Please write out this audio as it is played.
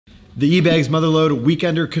The eBags Mother Lode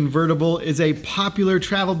Weekender Convertible is a popular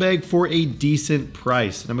travel bag for a decent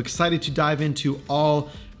price, and I'm excited to dive into all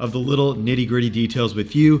of the little nitty-gritty details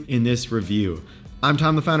with you in this review. I'm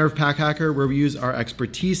Tom, the founder of Pack Hacker, where we use our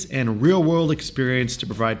expertise and real-world experience to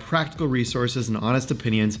provide practical resources and honest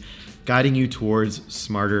opinions, guiding you towards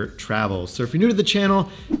smarter travel. So if you're new to the channel,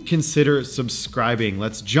 consider subscribing.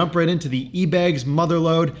 Let's jump right into the eBags Mother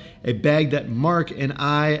Lode, a bag that Mark and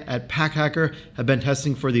I at Pack Hacker have been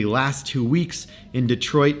testing for the last 2 weeks in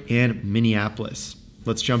Detroit and Minneapolis.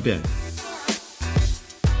 Let's jump in.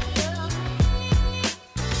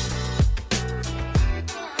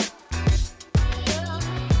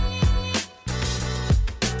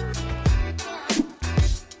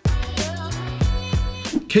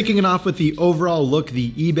 Kicking it off with the overall look,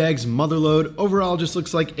 the eBags Mother Lode overall just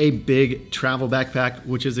looks like a big travel backpack,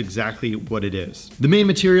 which is exactly what it is. The main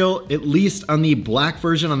material, at least on the black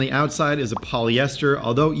version on the outside, is a polyester.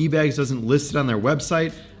 Although eBags doesn't list it on their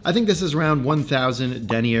website, I think this is around 1000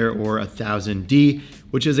 denier or 1000 D,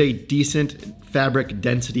 which is a decent fabric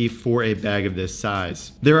density for a bag of this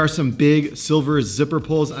size. There are some big silver zipper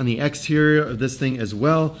pulls on the exterior of this thing as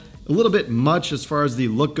well. A little bit much as far as the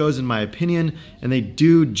look goes in my opinion, and they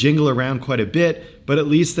do jingle around quite a bit, but at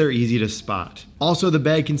least they're easy to spot. Also, the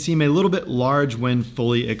bag can seem a little bit large when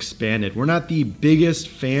fully expanded. We're not the biggest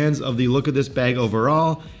fans of the look of this bag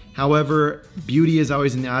overall. However, beauty is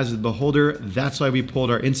always in the eyes of the beholder. That's why we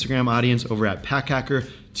pulled our Instagram audience over at Pack Hacker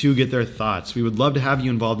to get their thoughts. We would love to have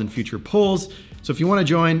you involved in future polls. So if you want to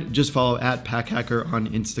join, just follow at Pack Hacker on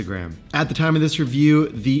Instagram. At the time of this review,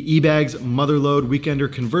 the eBags Mother Lode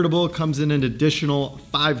Weekender Convertible comes in an additional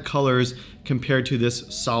 5 colors compared to this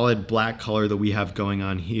solid black color that we have going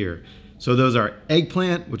on here. So those are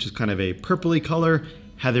eggplant, which is kind of a purpley color,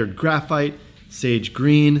 heathered graphite, sage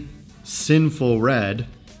green, sinful red,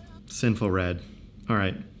 all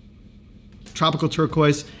right, tropical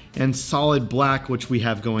turquoise, and solid black, which we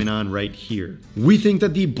have going on right here. We think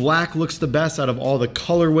that the black looks the best out of all the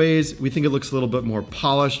colorways. We think it looks a little bit more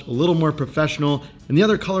polished, a little more professional, and the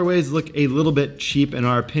other colorways look a little bit cheap in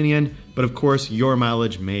our opinion, but of course your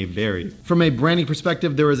mileage may vary. From a branding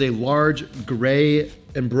perspective, there is a large gray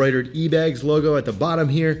embroidered eBags logo at the bottom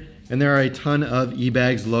here, and there are a ton of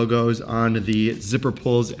eBags logos on the zipper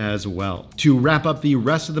pulls as well. To wrap up the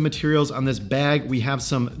rest of the materials on this bag, we have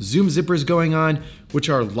some zoom zippers going on, which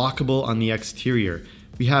are lockable on the exterior.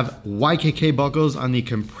 We have YKK buckles on the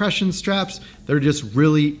compression straps that are just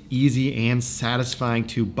really easy and satisfying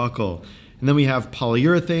to buckle. And then we have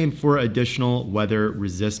polyurethane for additional weather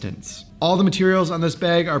resistance. All the materials on this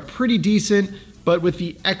bag are pretty decent, but with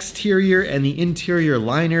the exterior and the interior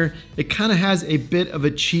liner, it kind of has a bit of a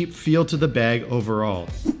cheap feel to the bag overall.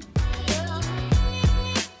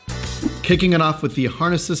 Kicking it off with the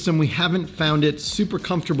harness system, we haven't found it super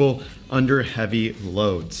comfortable under heavy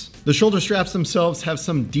loads. The shoulder straps themselves have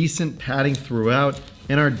some decent padding throughout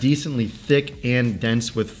and are decently thick and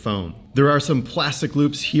dense with foam. There are some plastic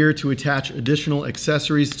loops here to attach additional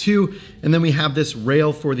accessories to, and then we have this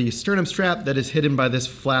rail for the sternum strap that is hidden by this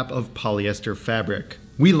flap of polyester fabric.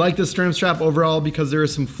 We like the sternum strap overall because there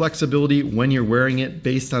is some flexibility when you're wearing it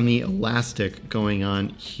based on the elastic going on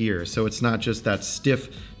here. So it's not just that stiff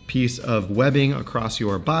piece of webbing across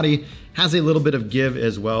your body, has a little bit of give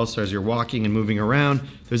as well, so as you're walking and moving around,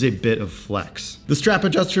 there's a bit of flex. The strap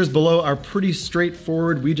adjusters below are pretty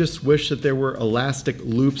straightforward. We just wish that there were elastic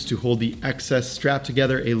loops to hold the excess strap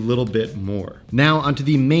together a little bit more. Now onto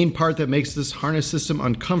the main part that makes this harness system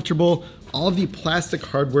uncomfortable, all of the plastic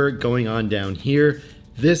hardware going on down here.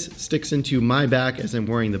 This sticks into my back as I'm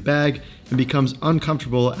wearing the bag and becomes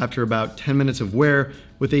uncomfortable after about 10 minutes of wear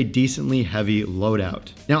with a decently heavy loadout.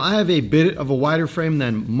 Now I have a bit of a wider frame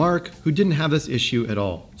than Mark, who didn't have this issue at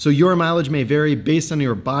all. So your mileage may vary based on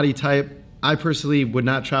your body type. I personally would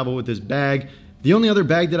not travel with this bag. The only other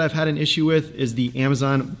bag that I've had an issue with is the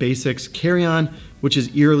Amazon Basics carry-on, which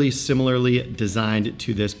is eerily similarly designed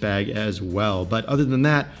to this bag as well. But other than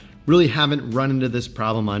that, really haven't run into this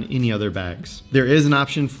problem on any other bags. There is an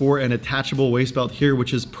option for an attachable waist belt here,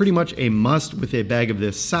 which is pretty much a must with a bag of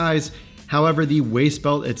this size. However, the waist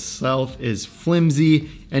belt itself is flimsy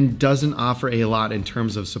and doesn't offer a lot in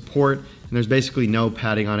terms of support, and there's basically no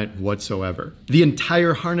padding on it whatsoever. The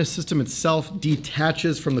entire harness system itself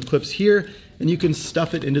detaches from the clips here, and you can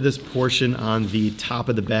stuff it into this portion on the top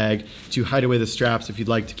of the bag to hide away the straps if you'd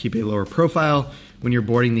like to keep a lower profile when you're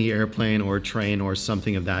boarding the airplane or train or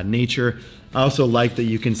something of that nature. I also like that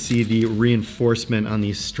you can see the reinforcement on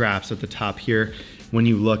these straps at the top here when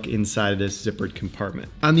you look inside of this zippered compartment.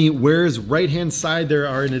 On the wearer's right-hand side, there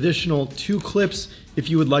are an additional 2 clips if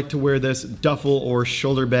you would like to wear this duffel or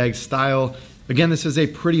shoulder bag style. Again, this is a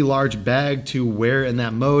pretty large bag to wear in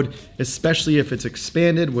that mode, especially if it's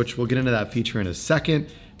expanded, which we'll get into that feature in a second,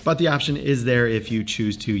 but the option is there if you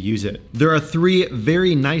choose to use it. There are 3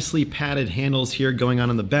 very nicely padded handles here going on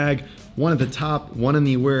in the bag, one at the top, one on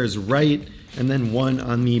the wearer's right, and then one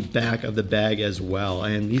on the back of the bag as well.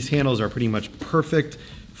 And these handles are pretty much perfect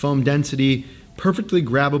foam density, perfectly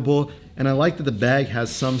grabbable, and I like that the bag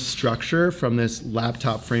has some structure from this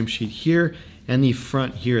laptop frame sheet here and the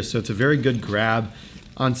front here, so it's a very good grab.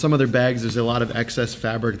 On some other bags, there's a lot of excess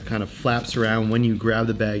fabric that kind of flaps around when you grab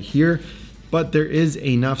the bag here, but there is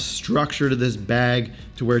enough structure to this bag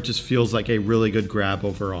to where it just feels like a really good grab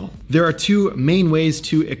overall. There are 2 main ways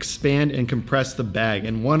to expand and compress the bag,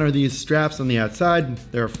 and one are these straps on the outside.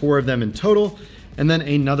 There are 4 of them in total. And then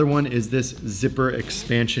another one is this zipper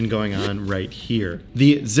expansion going on right here.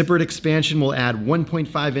 The zippered expansion will add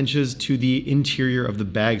 1.5 inches to the interior of the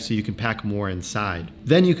bag so you can pack more inside.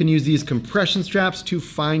 Then you can use these compression straps to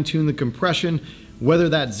fine tune the compression, whether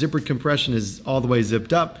that zippered compression is all the way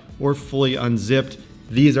zipped up or fully unzipped.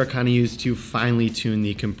 These are kind of used to finely tune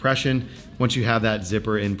the compression once you have that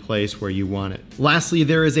zipper in place where you want it. Lastly,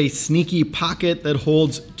 there is a sneaky pocket that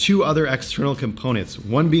holds 2 other external components,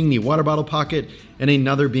 one being the water bottle pocket and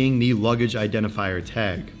another being the luggage identifier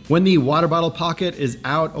tag. When the water bottle pocket is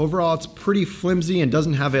out, overall it's pretty flimsy and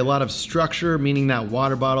doesn't have a lot of structure, meaning that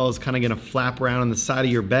water bottle is kind of gonna flap around on the side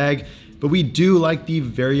of your bag. But we do like the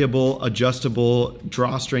variable adjustable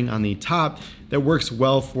drawstring on the top that works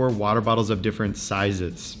well for water bottles of different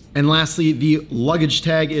sizes. And lastly, the luggage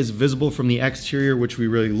tag is visible from the exterior, which we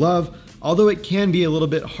really love, although it can be a little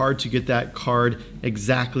bit hard to get that card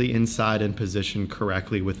exactly inside and positioned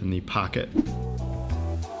correctly within the pocket.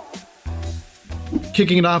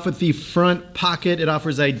 Kicking it off with the front pocket, it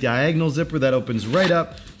offers a diagonal zipper that opens right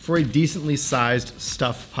up for a decently sized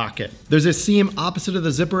stuff pocket. There's a seam opposite of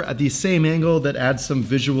the zipper at the same angle that adds some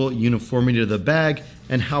visual uniformity to the bag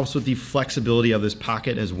and helps with the flexibility of this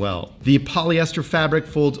pocket as well. The polyester fabric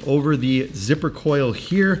folds over the zipper coil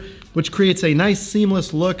here, which creates a nice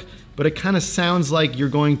seamless look, but it kind of sounds like you're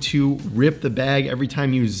going to rip the bag every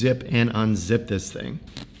time you zip and unzip this thing.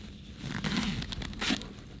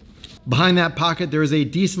 Behind that pocket, there is a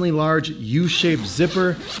decently large U-shaped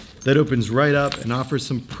zipper that opens right up and offers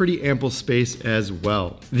some pretty ample space as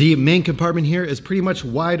well. The main compartment here is pretty much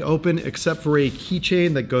wide open except for a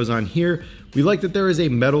keychain that goes on here. We like that there is a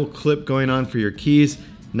metal clip going on for your keys,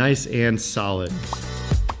 nice and solid.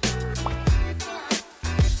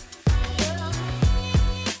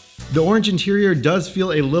 The orange interior does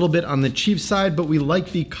feel a little bit on the cheap side, but we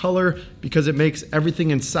like the color because it makes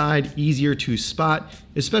everything inside easier to spot,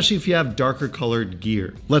 especially if you have darker colored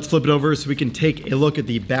gear. Let's flip it over so we can take a look at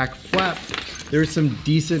the back flap. There's some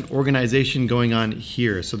decent organization going on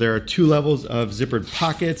here. So there are 2 levels of zippered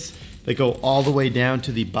pockets that go all the way down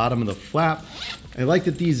to the bottom of the flap. I like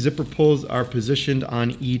that these zipper pulls are positioned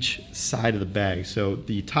on each side of the bag. So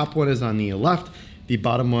the top one is on the left, the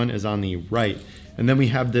bottom one is on the right. And then we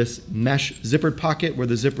have this mesh zippered pocket where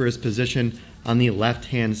the zipper is positioned on the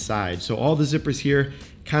left-hand side. So all the zippers here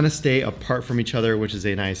kind of stay apart from each other, which is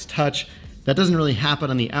a nice touch. That doesn't really happen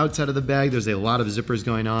on the outside of the bag. There's a lot of zippers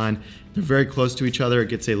going on. They're very close to each other. It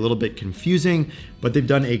gets a little bit confusing, but they've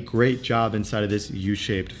done a great job inside of this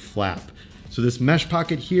U-shaped flap. So this mesh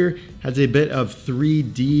pocket here has a bit of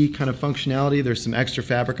 3D kind of functionality. There's some extra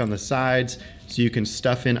fabric on the sides, so you can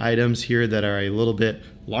stuff in items here that are a little bit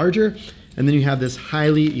larger. And then you have this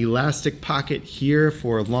highly elastic pocket here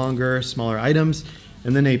for longer, smaller items,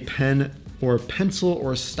 and then a pen or pencil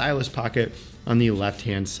or stylus pocket on the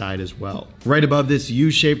left-hand side as well. Right above this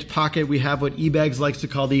U-shaped pocket, we have what eBags likes to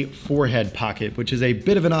call the forehead pocket, which is a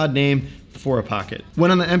bit of an odd name for a pocket. When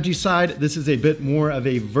on the empty side, this is a bit more of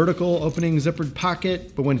a vertical opening zippered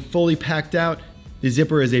pocket, but when fully packed out, the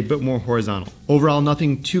zipper is a bit more horizontal. Overall,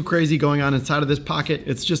 nothing too crazy going on inside of this pocket.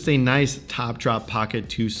 It's just a nice top drop pocket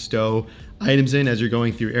to stow items in as you're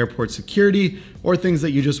going through airport security or things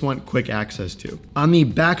that you just want quick access to. On the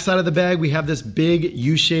back side of the bag, we have this big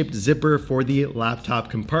U-shaped zipper for the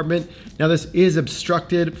laptop compartment. Now this is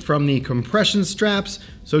obstructed from the compression straps,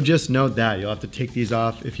 so just note that. You'll have to take these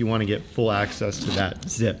off if you want to get full access to that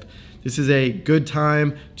zip. This is a good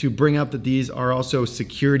time to bring up that these are also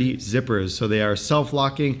security zippers, so they are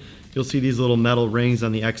self-locking. You'll see these little metal rings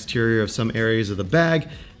on the exterior of some areas of the bag.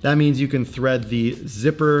 That means you can thread the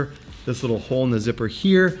zipper, this little hole in the zipper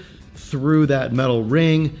here, through that metal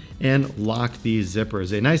ring and lock these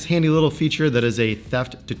zippers. A nice handy little feature that is a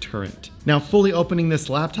theft deterrent. Now, fully opening this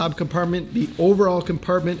laptop compartment, the overall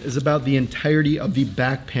compartment is about the entirety of the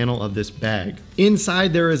back panel of this bag.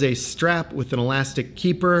 Inside there is a strap with an elastic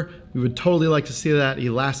keeper We would totally like to see that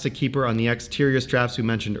elastic keeper on the exterior straps we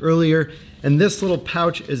mentioned earlier. And this little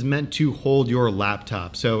pouch is meant to hold your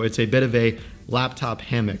laptop. So it's a bit of a laptop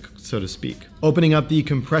hammock, so to speak. Opening up the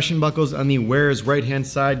compression buckles on the wearer's right-hand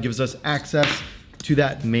side gives us access to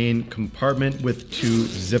that main compartment with 2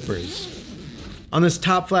 zippers. On this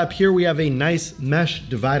top flap here, we have a nice mesh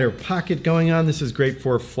divider pocket going on. This is great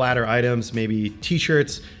for flatter items, maybe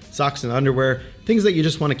t-shirts, socks and underwear, things that you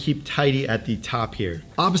just want to keep tidy at the top here.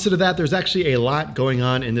 Opposite of that, there's actually a lot going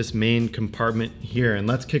on in this main compartment here. And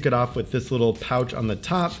let's kick it off with this little pouch on the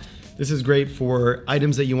top. This is great for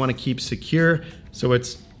items that you want to keep secure. So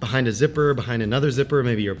it's behind a zipper, behind another zipper,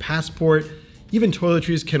 maybe your passport. Even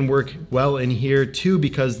toiletries can work well in here too,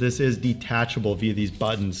 because this is detachable via these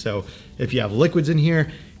buttons. So if you have liquids in here,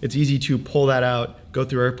 it's easy to pull that out, go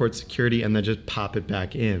through airport security, and then just pop it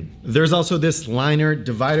back in. There's also this liner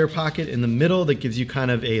divider pocket in the middle that gives you kind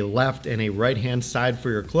of a left and a right-hand side for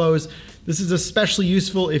your clothes. This is especially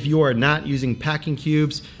useful if you are not using packing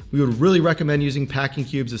cubes. We would really recommend using packing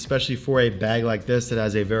cubes, especially for a bag like this that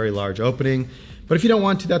has a very large opening. But if you don't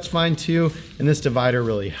want to, that's fine too, and this divider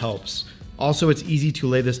really helps. Also, it's easy to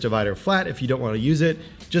lay this divider flat if you don't want to use it.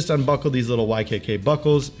 Just unbuckle these little YKK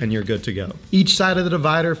buckles and you're good to go. Each side of the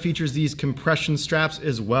divider features these compression straps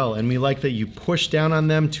as well, and we like that you push down on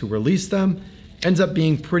them to release them. Ends up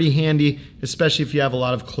being pretty handy, especially if you have a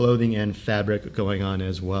lot of clothing and fabric going on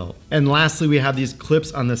as well. And lastly, we have these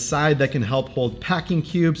clips on the side that can help hold packing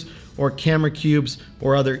cubes or camera cubes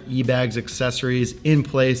or other eBags accessories in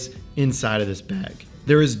place inside of this bag.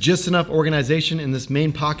 There is just enough organization in this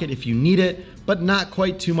main pocket if you need it, but not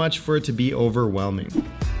quite too much for it to be overwhelming.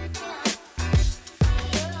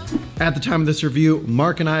 At the time of this review,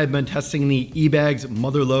 Mark and I have been testing the eBags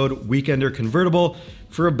Mother Lode Weekender Convertible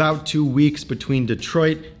for about 2 weeks between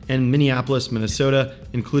Detroit and Minneapolis, Minnesota,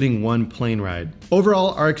 including 1 plane ride.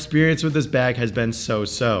 Overall, our experience with this bag has been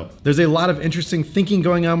so-so. There's a lot of interesting thinking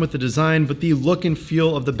going on with the design, but the look and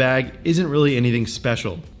feel of the bag isn't really anything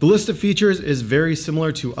special. The list of features is very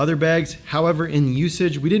similar to other bags. However, in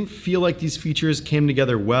usage, we didn't feel like these features came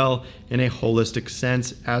together well in a holistic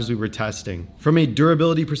sense as we were testing. From a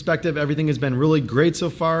durability perspective, everything has been really great so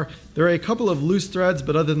far. There are a couple of loose threads,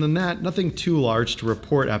 but other than that, nothing too large to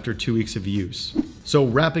report after 2 weeks of use. So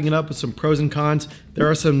wrapping it up with some pros and cons, there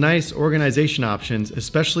are some nice organization options,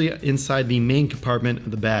 especially inside the main compartment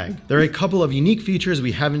of the bag. There are a couple of unique features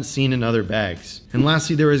we haven't seen in other bags. And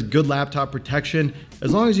lastly, there is good laptop protection,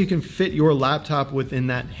 as long as you can fit your laptop within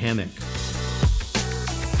that hammock.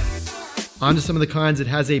 On to some of the cons, it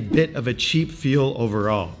has a bit of a cheap feel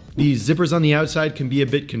overall. The zippers on the outside can be a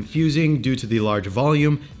bit confusing due to the large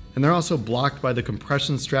volume, and they're also blocked by the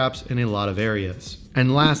compression straps in a lot of areas.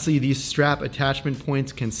 And lastly, these strap attachment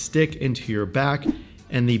points can stick into your back,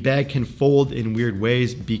 and the bag can fold in weird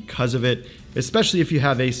ways because of it, especially if you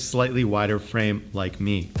have a slightly wider frame like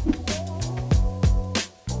me.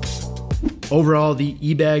 Overall, the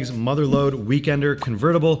eBags Mother Lode Weekender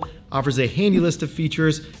Convertible offers a handy list of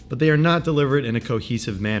features, but they are not delivered in a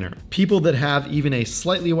cohesive manner. People that have even a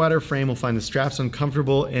slightly wider frame will find the straps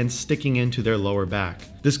uncomfortable and sticking into their lower back.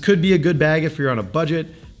 This could be a good bag if you're on a budget,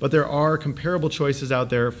 but there are comparable choices out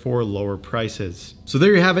there for lower prices. So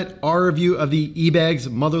there you have it, our review of the eBags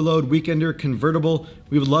Mother Lode Weekender Convertible.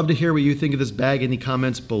 We would love to hear what you think of this bag in the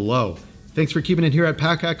comments below. Thanks for keeping it here at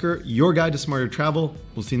Pack Hacker, your guide to smarter travel.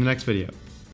 We'll see you in the next video.